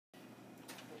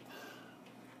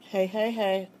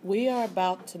Hey. We are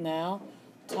about to now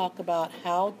talk about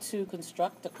how to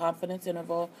construct a confidence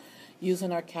interval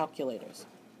using our calculators.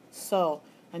 So,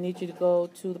 I need you to go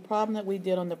to the problem that we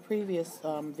did on the previous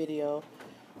video,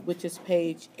 which is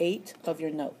page 8 of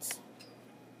your notes.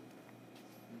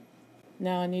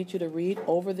 Now, I need you to read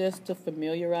over this to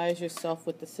familiarize yourself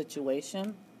with the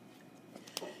situation.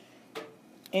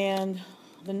 And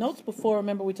the notes before,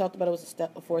 remember we talked about it was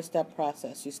a four-step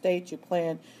process. You state, you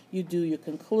plan, you do, you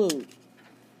conclude.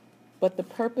 But the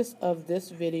purpose of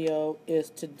this video is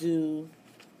to do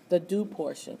the do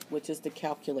portion, which is the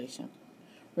calculation.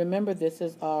 Remember, this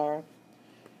is our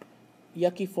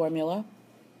yucky formula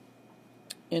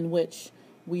in which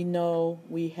we know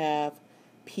we have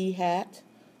p hat,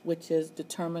 which is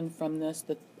determined from this,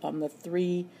 the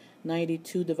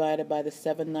 392 divided by the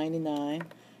 799.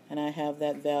 And I have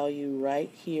that value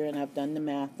right here, and I've done the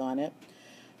math on it.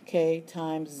 K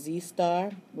times Z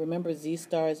star. Remember, Z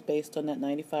star is based on that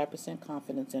 95%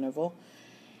 confidence interval.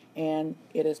 And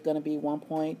it is going to be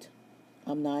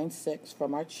 1.96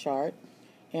 from our chart.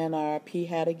 And our P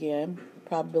hat again,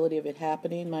 probability of it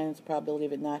happening minus the probability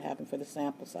of it not happening for the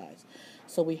sample size.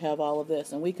 So we have all of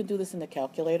this. And we can do this in the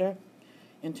calculator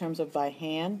in terms of by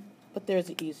hand, but there's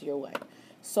an easier way.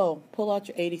 So pull out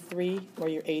your 83 or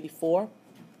your 84.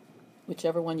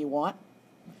 Whichever one you want.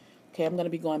 Okay, I'm going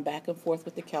to be going back and forth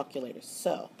with the calculator.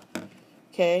 So,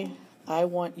 okay, I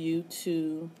want you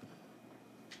to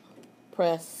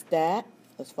press stat.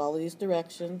 Let's follow these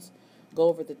directions. Go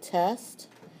over the test,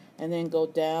 and then go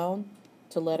down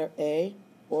to letter A,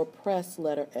 or press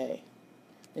letter A.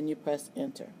 Then you press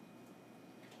enter.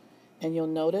 And you'll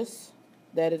notice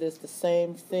that it is the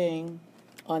same thing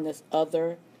on this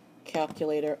other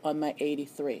calculator on my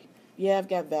 83. Yeah, I've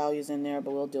got values in there,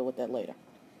 but we'll deal with that later.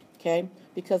 Okay?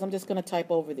 Because I'm just going to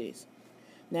type over these.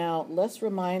 Now, let's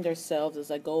remind ourselves as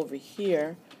I go over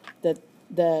here that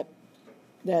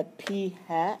P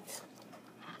hat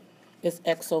is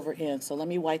X over N. So let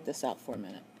me wipe this out for a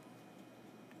minute.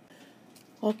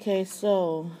 Okay,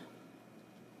 so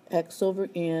X over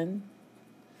N,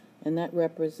 and that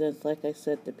represents, like I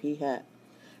said, the P hat.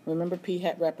 Remember, P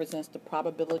hat represents the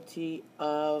probability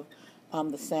of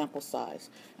the sample size.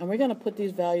 And we're going to put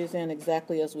these values in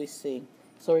exactly as we see.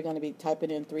 So we're going to be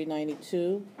typing in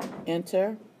 392,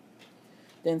 enter,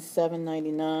 then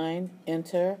 799,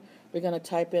 enter. We're going to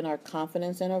type in our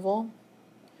confidence interval,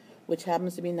 which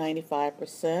happens to be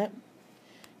 95%,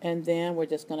 and then we're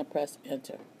just going to press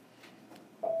enter.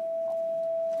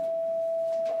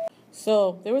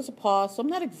 So there was a pause, so I'm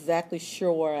not exactly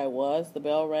sure where I was. The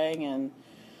bell rang, and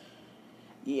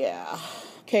yeah.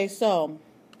 Okay, so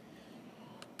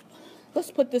let's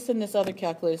put this in this other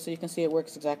calculator so you can see it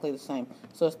works exactly the same.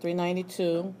 So it's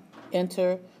 392,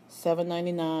 enter,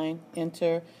 799,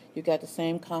 enter. You got the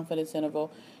same confidence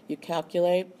interval. You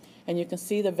calculate, and you can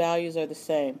see the values are the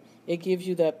same. It gives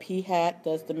you the P hat,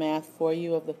 does the math for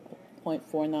you of the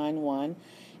 0.491.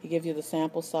 It gives you the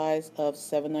sample size of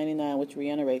 799, which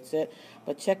reiterates it.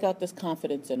 But check out this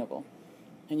confidence interval.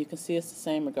 And you can see it's the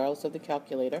same regardless of the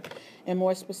calculator. And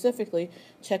more specifically,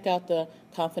 check out the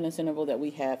confidence interval that we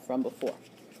had from before.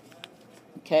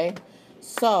 Okay?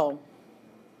 So,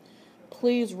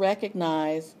 please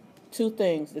recognize two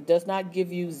things. It does not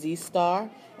give you Z star,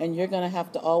 and you're going to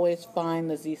have to always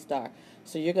find the Z star.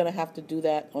 So you're going to have to do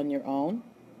that on your own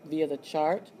via the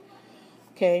chart.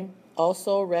 Okay?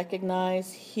 Also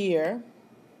recognize here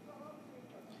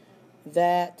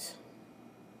that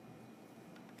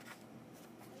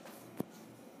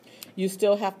you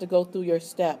still have to go through your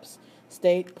steps.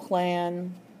 State,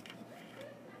 plan,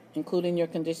 including your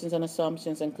conditions and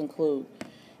assumptions, and conclude.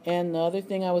 And the other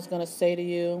thing I was going to say to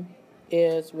you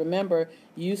is, remember,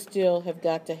 you still have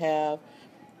got to have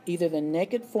either the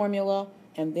naked formula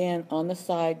and then on the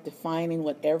side defining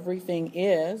what everything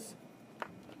is,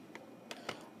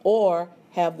 or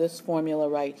have this formula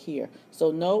right here.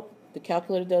 So note, the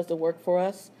calculator does the work for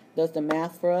us, does the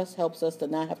math for us, helps us to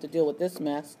not have to deal with this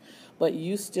mess, but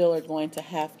you still are going to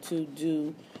have to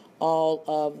do all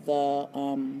of the,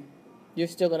 you're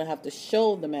still going to have to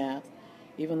show the math,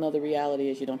 even though the reality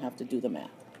is you don't have to do the math.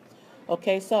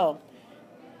 Okay, so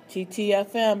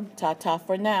TTFM, ta-ta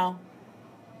for now.